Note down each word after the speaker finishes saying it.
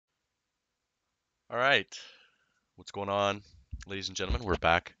All right, what's going on, ladies and gentlemen? We're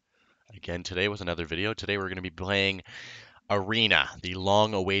back again today with another video. Today we're going to be playing Arena. The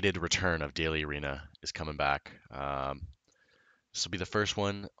long-awaited return of Daily Arena is coming back. This will be the first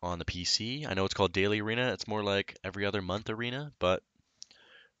one on the PC. I know it's called Daily Arena. It's more like every other month Arena, but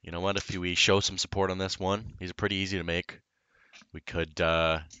you know what? If we show some support on this one, these are pretty easy to make. We could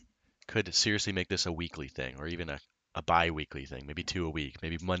seriously make this a weekly thing, or even a bi-weekly thing. Maybe two a week.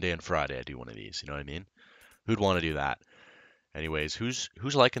 Maybe Monday and Friday I do one of these. You know what I mean? Who'd want to do that? Anyways, who's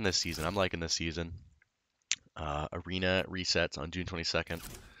liking this season? I'm liking this season. Arena resets on June 22nd.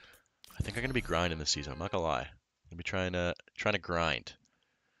 I think I'm gonna be grinding this season. I'm not gonna lie. I'm gonna be trying to grind.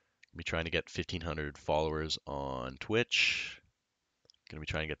 I'm gonna be trying to get 1,500 followers on Twitch. Gonna be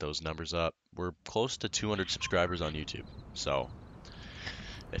trying to get those numbers up. We're close to 200 subscribers on YouTube. So,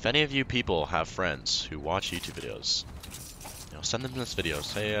 if any of you people have friends who watch YouTube videos, you know, send them this video.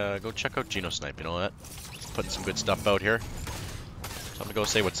 Say, go check out Gino Snipe. You know what? Putting some good stuff out here. So I'm gonna go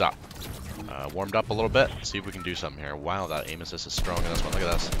say what's up. Warmed up a little bit. See if we can do something here. Wow, that aim assist is strong in this one. Look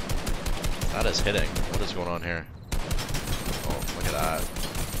at this. That is hitting. What is going on here? Oh, look at that.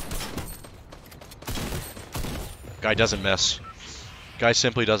 Guy doesn't miss. Guy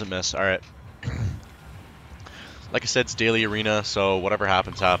simply doesn't miss. All right. Like I said, it's daily arena, so whatever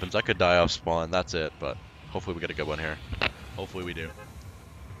happens, happens. I could die off spawn. That's it. But hopefully we get a good one here. Hopefully we do.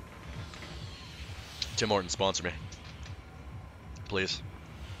 Tim Horton, sponsor me. Please.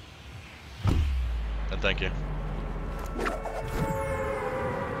 And thank you.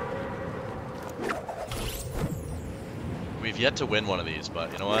 We've yet to win one of these,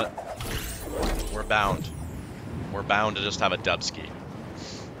 but you know what? We're bound. We're bound to just have a dub ski.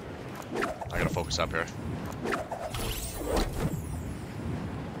 I gotta focus up here.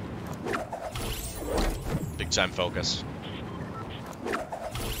 Big time focus.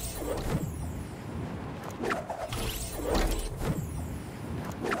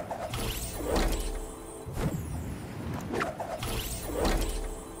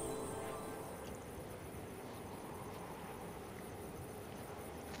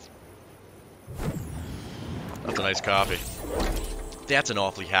 That's a nice coffee. That's an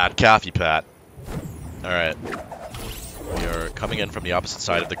awfully hot coffee, Pat. Alright. We are coming in from the opposite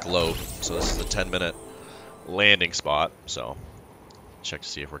side of the globe, so this is a 10-minute landing spot, so check to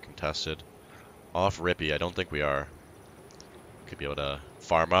see if we're contested. Off Rippy, I don't think we are. Could be able to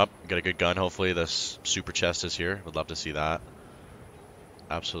farm up, get a good gun, hopefully. This super chest is here. Would love to see that.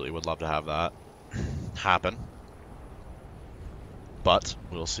 Absolutely would love to have that happen. But,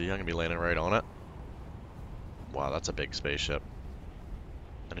 we'll see. I'm going to be landing right on it. Wow, that's a big spaceship.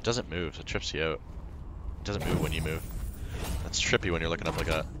 And it doesn't move, so it trips you out. It doesn't move when you move. That's trippy when you're looking up like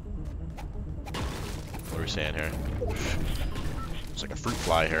a... What are we saying here? It's like a fruit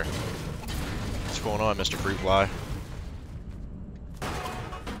fly here. What's going on, Mr. Fruit Fly?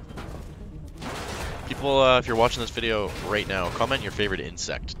 People, if you're watching this video right now, comment your favorite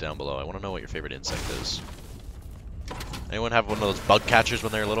insect down below. I want to know what your favorite insect is. Anyone have one of those bug catchers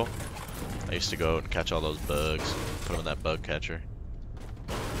when they were little? I used to go and catch all those bugs, put them in that bug catcher.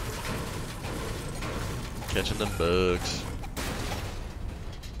 Catching them bugs.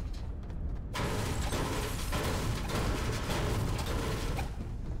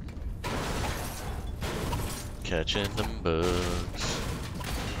 Catching them bugs.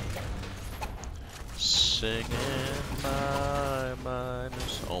 Singing my mind.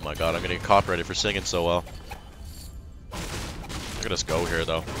 Oh my god, I'm gonna get copyrighted for singing so well. Look at us go here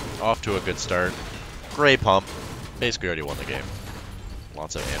though. Off to a good start. Great pump. Basically already won the game.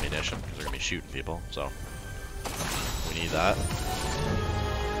 Lots of ammunition because they're gonna be shooting people, so we need that.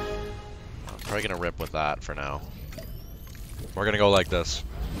 I'm probably gonna rip with that for now. We're gonna go like this.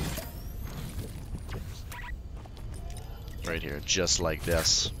 Right here, just like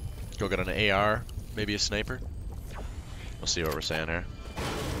this. Go get an AR, maybe a sniper. We'll see what we're saying here.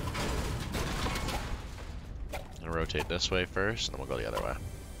 I'm gonna rotate this way first, and then we'll go the other way.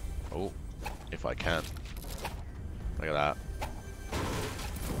 Oh, if I can. Look at that.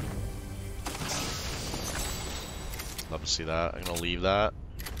 Love to see that. I'm gonna leave that.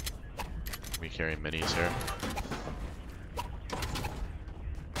 We carrying minis here.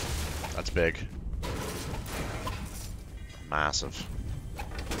 That's big. Massive.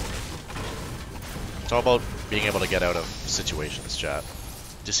 It's all about being able to get out of situations, chat.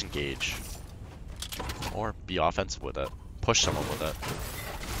 Disengage. Or be offensive with it. Push someone with it.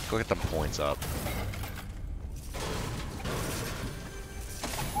 Go get them points up.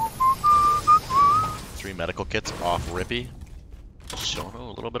 Three medical kits off Rippy. Just showing a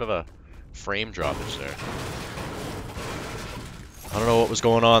little bit of a frame droppage there. I don't know what was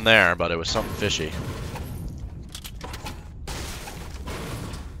going on there, but it was something fishy.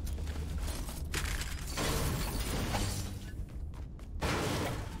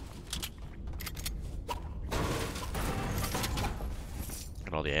 Look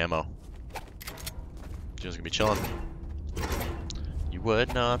at all the ammo. Gino's gonna be chilling. You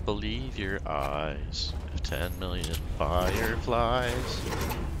would not believe your eyes if 10 million fireflies.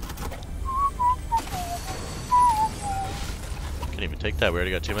 Can't even take that, we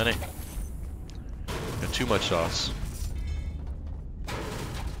already got too many. Got too much sauce.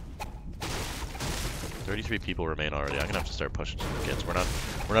 33 people remain already. I'm gonna have to start pushing some kids. We're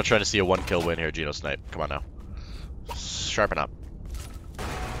not trying to see a 1-kill win here, Gino Snipe. Come on now. Sharpen up.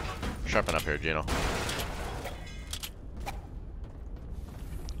 Sharpen up here, Gino.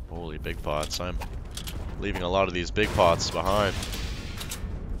 Holy big pots. I'm leaving a lot of these big pots behind.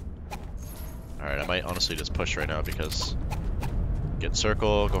 Alright, I might honestly just push right now because get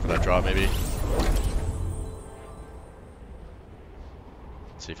circle, go for that drop maybe.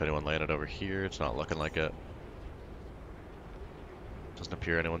 See if anyone landed over here. It's not looking like it. Doesn't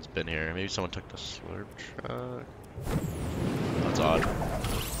appear anyone's been here. Maybe someone took the slurp truck. That's odd.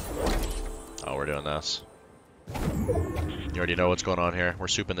 Oh, we're doing this. You already know what's going on here. We're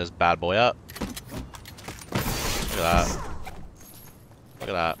souping this bad boy up. Look at that. Look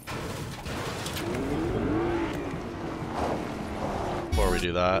at that. Before we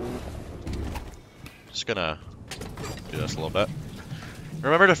do that, just gonna do this a little bit.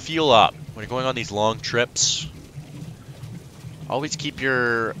 Remember to fuel up when you're going on these long trips. Always keep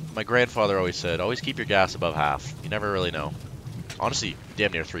your, my grandfather always said, always keep your gas above half. You never really know. Honestly,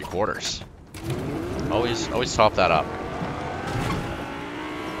 damn near 3/4. Always top that up.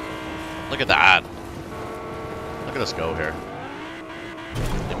 Look at that. Look at us go here.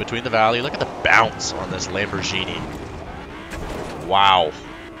 In between the valley, look at the bounce on this Lamborghini. Wow.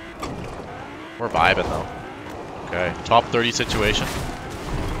 We're vibing though. Okay, top 30 situation.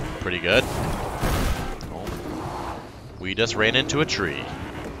 Pretty good. Oh. We just ran into a tree.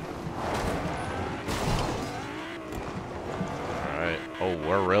 Alright. Oh,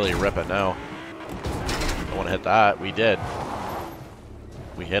 we're really ripping now. Don't want to hit that. We did.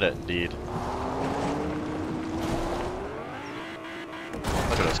 We hit it indeed.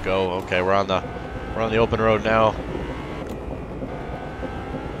 Look at us go. Okay, we're on the open road now.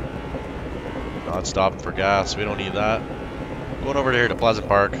 Not stopping for gas. We don't need that. Going over here to Pleasant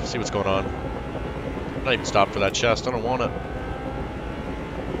Park. See what's going on. I'm not even stopping for that chest. I don't want it.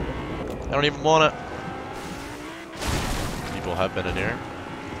 I don't even want it. People have been in here.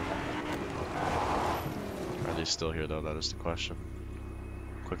 Are they still here though? That is the question.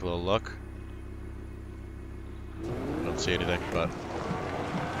 Quick little look. I don't see anything, but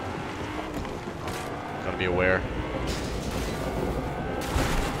gotta be aware.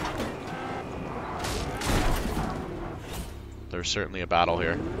 There's certainly a battle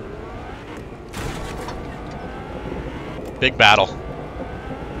here. Big battle.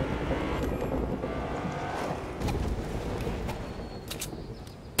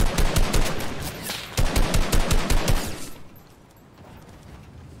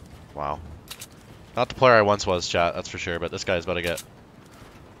 Wow. Not the player I once was, chat, that's for sure, but this guy's about to get...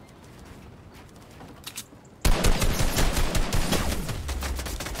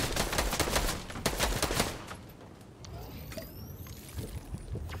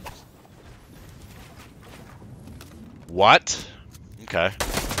 What? Okay.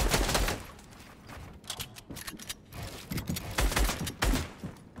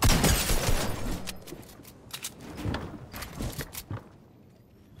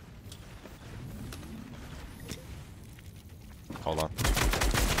 Hold on.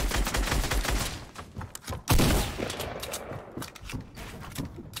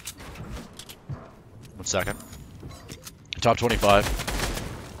 One second. Top 25.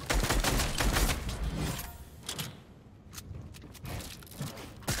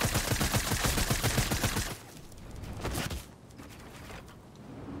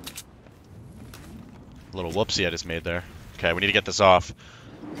 Little whoopsie I just made there. Okay, we need to get this off.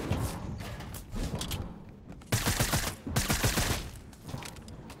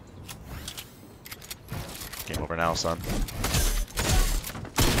 Game over now, son.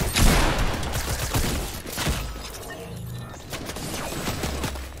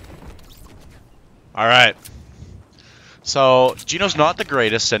 Alright. So, Gino's not the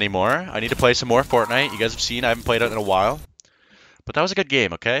greatest anymore. I need to play some more Fortnite. You guys have seen I haven't played it in a while. But that was a good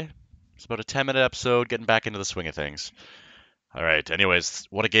game, okay? It's about a 10-minute episode, getting back into the swing of things. Alright, anyways,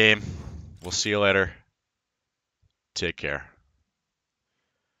 what a game. We'll see you later. Take care.